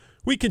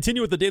We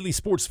continue with the daily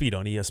sports feed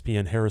on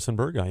ESPN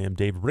Harrisonburg. I am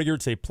Dave Rigger.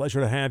 It's a pleasure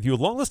to have you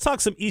along. Let's talk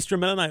some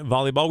Eastern Mennonite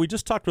volleyball. We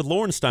just talked with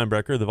Lauren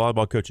Steinbrecher, the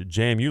volleyball coach at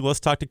JMU. Let's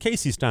talk to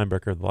Casey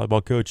Steinbrecher, the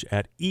volleyball coach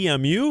at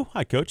EMU.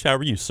 Hi, Coach. How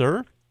are you,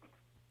 sir?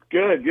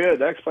 Good.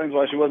 That explains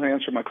why she wasn't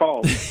answering my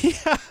calls. It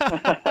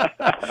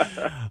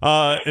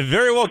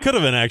very well could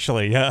have been,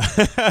 actually. Yeah.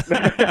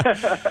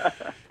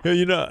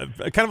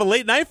 Kind of a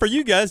late night for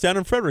you guys down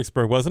in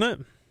Fredericksburg, wasn't it?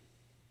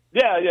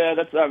 Yeah. I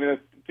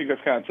think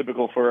that's kind of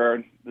typical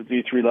for the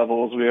D3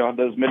 levels. We have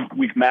those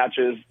midweek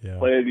matches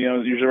played,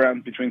 usually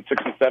around between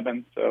 6 and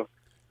 7. So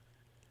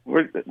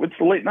it's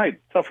a late night.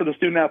 Tough for the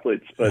student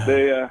athletes, but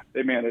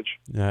they manage.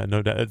 Yeah,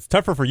 no doubt. It's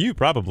tougher for you,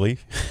 probably.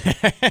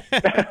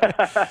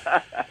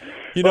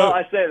 Well,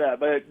 I say that,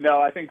 but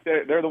no, I think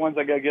they're the ones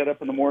that got to get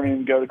up in the morning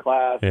and go to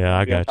class. Yeah,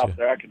 I got you. Top of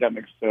their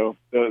academics. So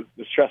the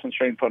stress and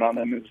strain put on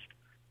them is,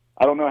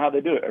 I don't know how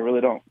they do it. I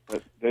really don't,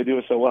 but they do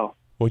it so well.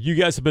 Well, you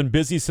guys have been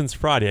busy since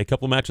Friday. A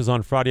couple matches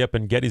on Friday up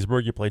in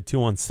Gettysburg. You played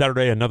 2 on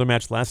Saturday. Another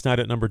match last night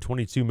at number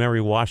 22,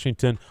 Mary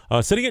Washington.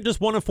 Sitting at just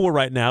 1-4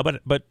 right now.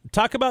 But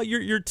talk about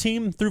your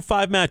team through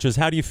 5 matches.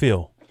 How do you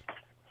feel?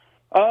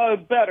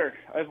 Better.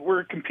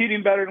 We're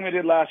competing better than we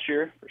did last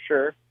year, for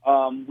sure.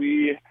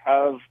 We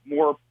have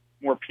more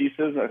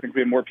pieces. I think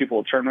we have more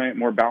people at tournament,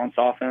 more balanced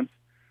offense.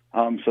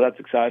 So that's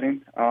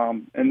exciting.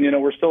 And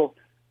we're still.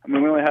 We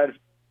only had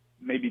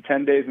maybe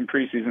 10 days in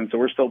preseason, so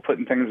we're still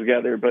putting things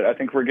together, but I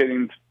think we're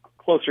getting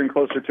closer and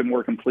closer to a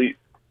more complete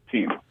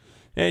team.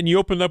 And you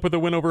opened up with a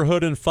win over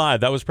Hood in 5.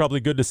 That was probably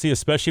good to see,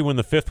 especially when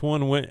the 5th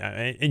one went.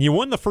 And you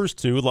won the first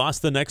 2,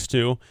 lost the next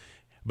 2,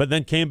 but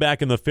then came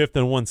back in the 5th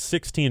and won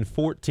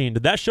 16-14.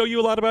 Did that show you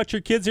a lot about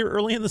your kids here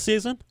early in the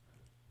season?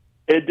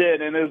 It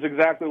did, and it was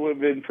exactly what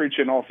we've been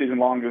preaching all season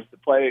long, is to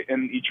play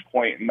in each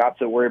point and not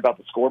to worry about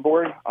the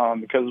scoreboard,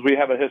 because we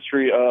have a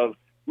history of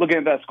looking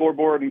at that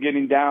scoreboard and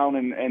getting down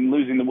and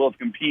losing the will to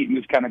compete and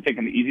just kind of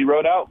taking the easy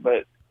road out.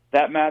 But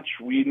that match,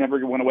 we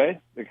never went away.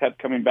 They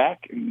kept coming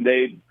back, and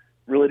they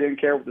really didn't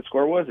care what the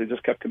score was. They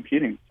just kept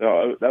competing.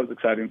 So that was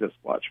exciting to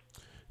watch.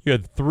 You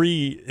had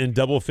 3 in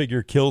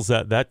double-figure kills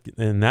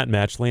in that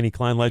match. Lainey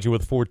Klein led you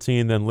with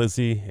 14, then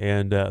Lizzie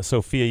and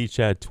Sophia each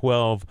had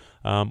 12.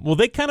 Will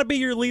they kind of be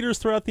your leaders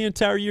throughout the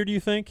entire year, do you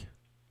think?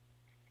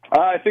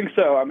 I think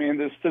so. I mean,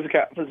 this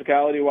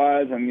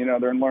physicality-wise,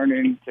 and, they're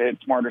learning to hit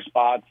smarter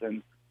spots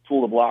and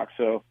tool the block.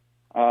 So,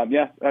 we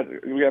got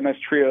a nice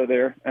trio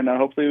there, and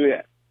hopefully we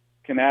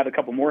can add a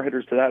couple more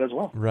hitters to that as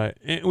well. Right.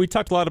 And we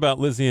talked a lot about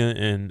Lizzie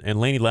and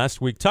Lainey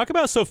last week. Talk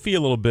about Sophia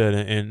a little bit,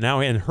 and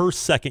now in her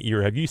second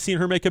year. Have you seen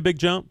her make a big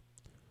jump?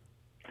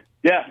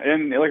 Yeah,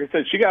 and like I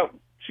said,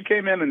 she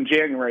came in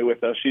January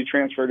with us. She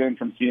transferred in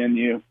from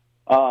CNU.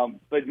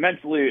 But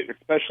mentally,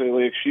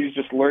 especially, she's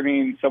just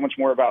learning so much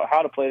more about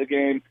how to play the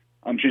game.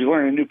 She's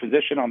learning a new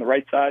position on the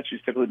right side.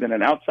 She's typically been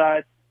an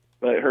outside,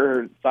 but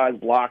her size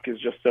block is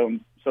just so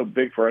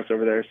big for us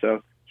over there.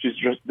 So she's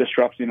just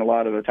disrupting a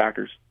lot of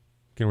attackers.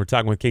 Again, we're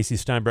talking with Casey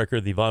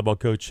Steinbrecher, the volleyball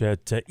coach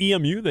at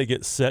EMU. They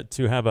get set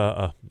to have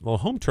a little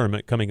home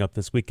tournament coming up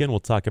this weekend. We'll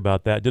talk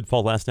about that. It did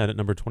fall last night at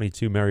number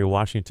 22, Mary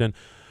Washington.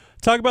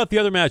 Talk about the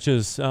other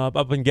matches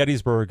up in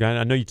Gettysburg.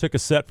 I know you took a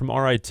set from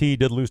RIT,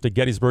 did lose to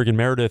Gettysburg and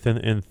Meredith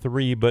in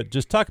 3, but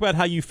just talk about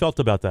how you felt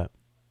about that.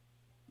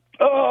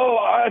 Oh,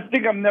 I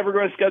think I'm never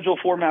going to schedule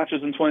 4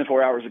 matches in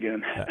 24 hours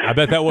again. I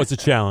bet that was a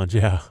challenge,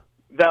 yeah.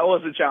 That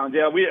was a challenge,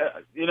 yeah. We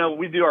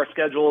do our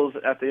schedules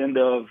at the end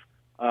of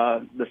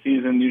the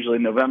season, usually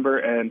in November,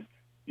 and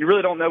you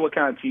really don't know what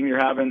kind of team you're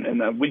having,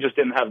 and we just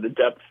didn't have the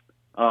depth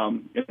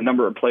in the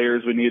number of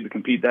players we needed to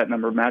compete that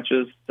number of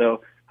matches.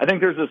 So I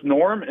think there's this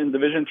norm in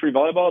Division III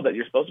volleyball that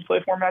you're supposed to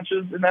play 4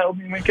 matches in that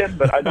opening weekend,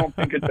 but I don't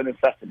think it's a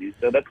necessity.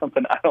 So that's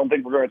something I don't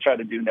think we're going to try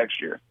to do next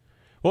year.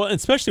 Well,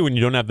 especially when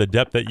you don't have the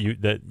depth that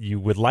you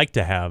would like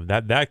to have,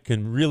 that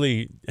can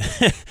really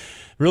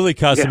really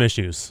cause some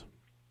issues.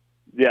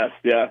 Yes,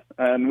 yeah,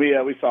 and we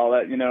saw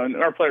that, and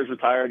our players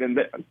retired, and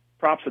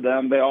props to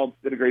them. They all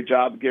did a great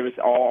job, gave us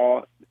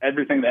all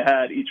everything they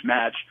had each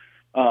match,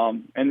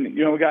 and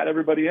we got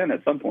everybody in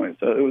at some point,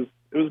 so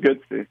it was good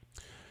to see.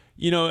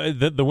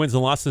 The wins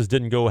and losses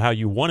didn't go how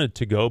you wanted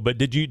to go, but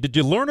did you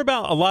learn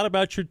a lot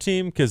about your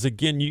team? Because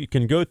again, you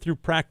can go through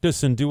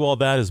practice and do all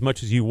that as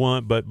much as you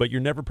want, but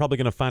you're never probably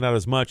going to find out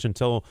as much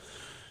until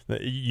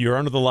you're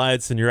under the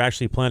lights and you're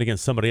actually playing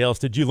against somebody else.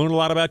 Did you learn a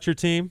lot about your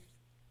team?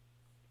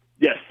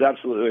 Yes,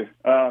 absolutely.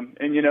 And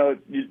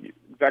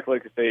exactly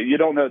like I say, you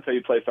don't know until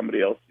you play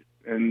somebody else,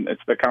 and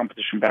it's the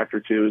competition factor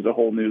too. Is a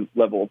whole new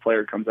level of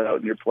player comes out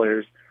in your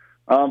players.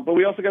 But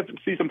we also got to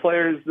see some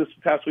players this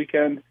past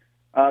weekend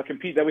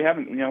compete that we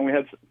haven't. We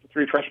had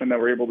 3 freshmen that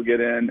were able to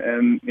get in,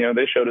 and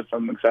they showed us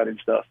some exciting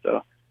stuff.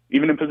 So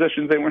even in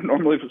positions they weren't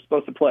normally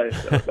supposed to play,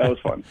 so that was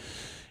fun.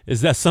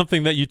 Is that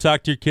something that you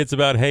talk to your kids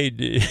about? Hey,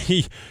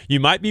 you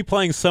might be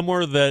playing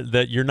somewhere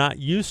that you're not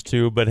used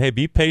to, but hey,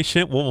 be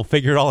patient. We'll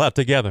figure it all out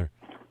together.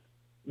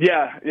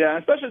 Yeah,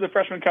 especially the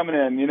freshmen coming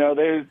in.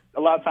 There's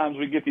a lot of times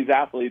we get these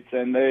athletes,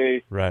 and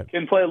they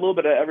can play a little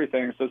bit of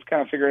everything. So it's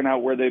kind of figuring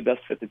out where they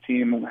best fit the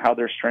team and how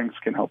their strengths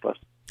can help us.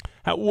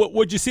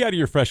 What'd you see out of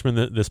your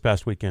freshmen this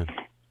past weekend?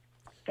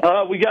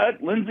 We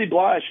got Lindsay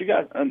Bly. She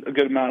got a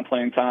good amount of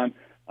playing time.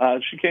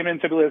 She came in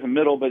typically as a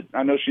middle, but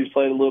I know she's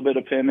played a little bit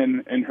of pin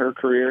in her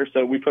career,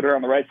 so we put her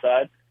on the right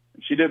side.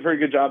 She did a very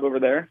good job over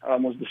there,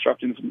 was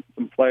disrupting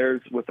some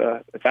players with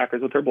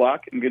attackers with her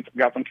block and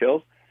got some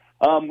kills.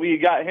 We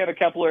got Hannah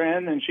Kepler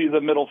in, and she's a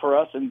middle for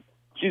us, and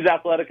she's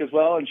athletic as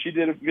well, and she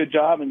did a good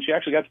job, and she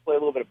actually got to play a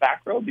little bit of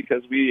back row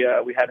because we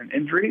had an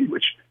injury,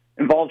 which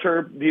involved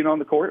her being on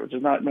the court, which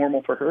is not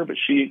normal for her, but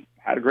she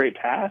had a great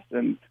pass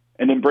and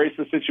embraced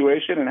the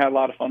situation and had a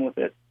lot of fun with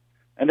it.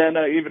 And then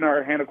even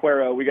our Hannah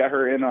Cuero, we got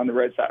her in on the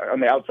right side, on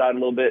the outside a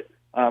little bit.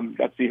 Got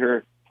to see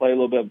her play a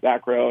little bit of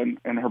back row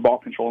and her ball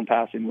control and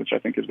passing, which I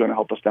think is going to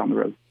help us down the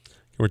road.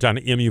 We're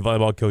talking to EMU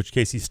volleyball coach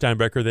Casey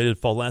Steinbrecher. They did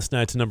fall last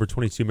night to number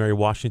 22 Mary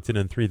Washington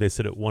in 3. They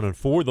sit at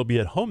 1-4. They'll be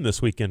at home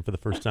this weekend for the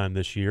first time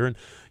this year. And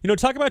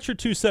talk about your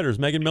two setters,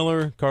 Megan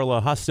Miller,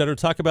 Carla Hostetter.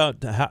 Talk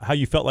about how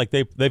you felt like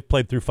they've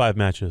played through 5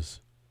 matches.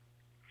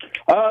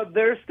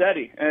 They're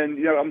steady, and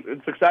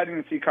it's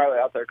exciting to see Carla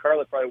out there.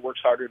 Carla probably works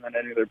harder than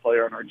any other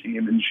player on our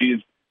team, and she's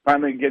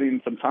finally getting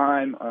some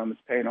time. It's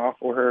paying off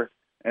for her,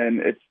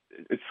 and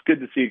it's good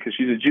to see because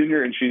she's a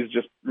junior and she's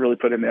just really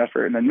put in the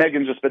effort. And then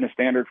Megan's just been a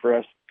standard for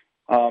us.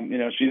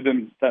 She's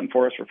been setting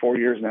for us for 4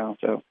 years now,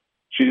 so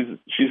she's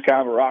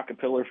kind of a rock, a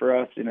pillar for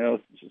us.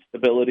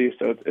 Stability.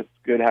 So it's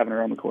good having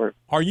her on the court.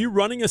 Are you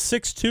running a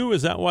 6-2?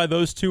 Is that why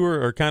those two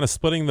are kind of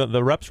splitting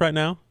the reps right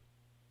now?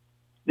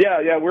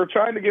 Yeah, we're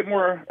trying to get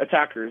more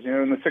attackers.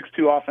 In the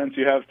 6-2 offense,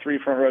 you have 3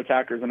 front row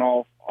attackers in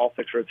all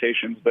 6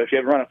 rotations. But if you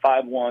have run a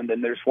 5-1,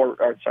 then there's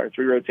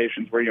 3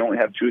 rotations where you only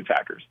have 2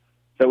 attackers.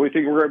 So we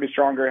think we're going to be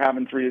stronger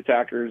having 3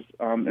 attackers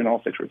in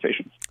all 6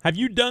 rotations. Have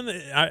you done?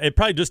 It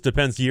probably just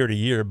depends year to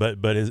year,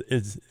 but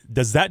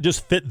does that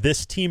just fit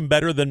this team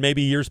better than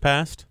maybe years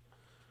past?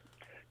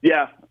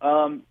 Yeah,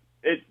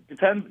 it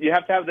depends. You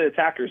have to have the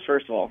attackers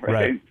first of all,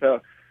 right? So.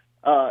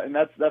 And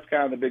that's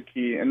kind of the big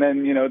key. And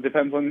then, it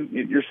depends on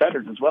your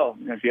setters as well.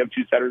 If you have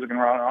 2 setters that can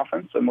run on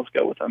offense, then let's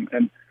go with them.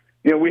 And,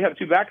 we have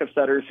 2 backup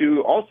setters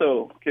who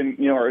also can,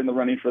 are in the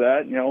running for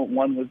that.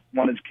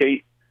 One is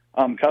Kate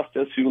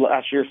Custis, who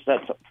last year set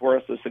for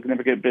us a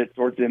significant bit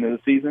towards the end of the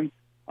season.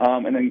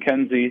 And then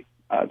Kenzie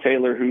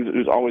Taylor,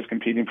 who's always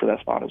competing for that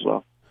spot as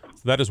well.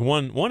 So that is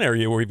one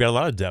area where we've got a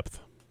lot of depth.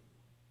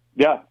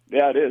 Yeah,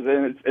 it is,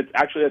 and it's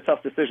actually a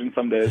tough decision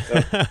some days.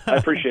 So I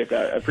appreciate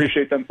that. I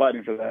appreciate them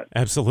fighting for that.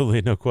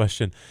 Absolutely, no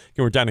question.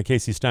 We're down to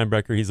Casey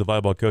Steinbrecher. He's a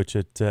volleyball coach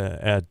at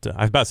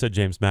I about said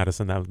James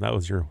Madison. That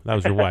was your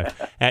wife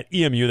at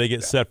EMU. They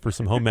get set for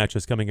some home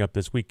matches coming up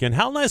this weekend.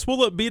 How nice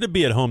will it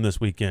be at home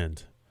this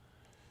weekend?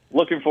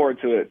 Looking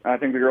forward to it. I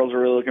think the girls are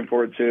really looking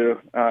forward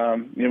to.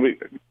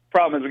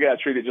 Problem is we got to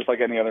treat it just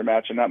like any other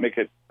match and not make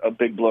it a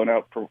big blown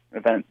out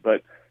event,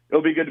 but.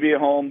 It'll be good to be at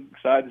home.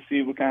 Excited to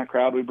see what kind of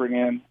crowd we bring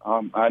in.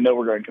 I know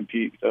we're going to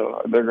compete, so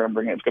they're going to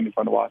bring it. It's going to be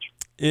fun to watch.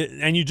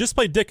 And you just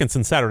played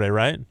Dickinson Saturday,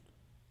 right?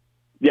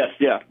 Yes,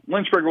 yeah.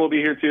 Lynchburg will be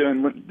here too,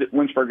 and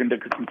Lynchburg and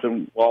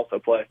Dickinson will also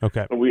play.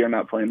 Okay. But we are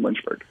not playing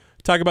Lynchburg.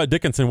 Talk about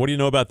Dickinson. What do you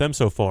know about them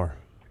so far?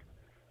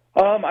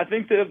 I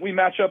think that we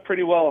match up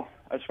pretty well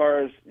as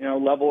far as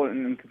level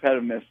and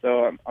competitiveness.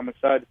 So I'm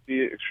excited to see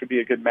it. It should be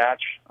a good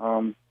match.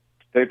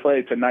 They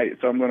play tonight,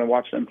 so I'm going to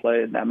watch them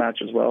play in that match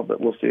as well. But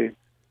we'll see.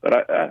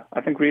 But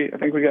I think we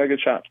got a good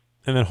shot.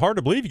 And then hard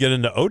to believe you get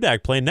into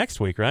ODAC play next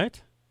week,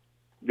 right?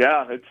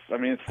 Yeah,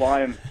 it's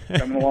flying,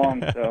 coming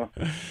along. So,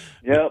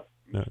 yep.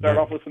 Start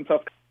off with some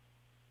tough.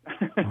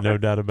 No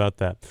doubt about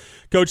that.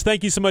 Coach,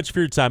 thank you so much for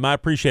your time. I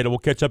appreciate it. We'll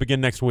catch up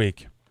again next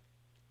week.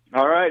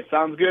 All right,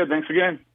 sounds good. Thanks again.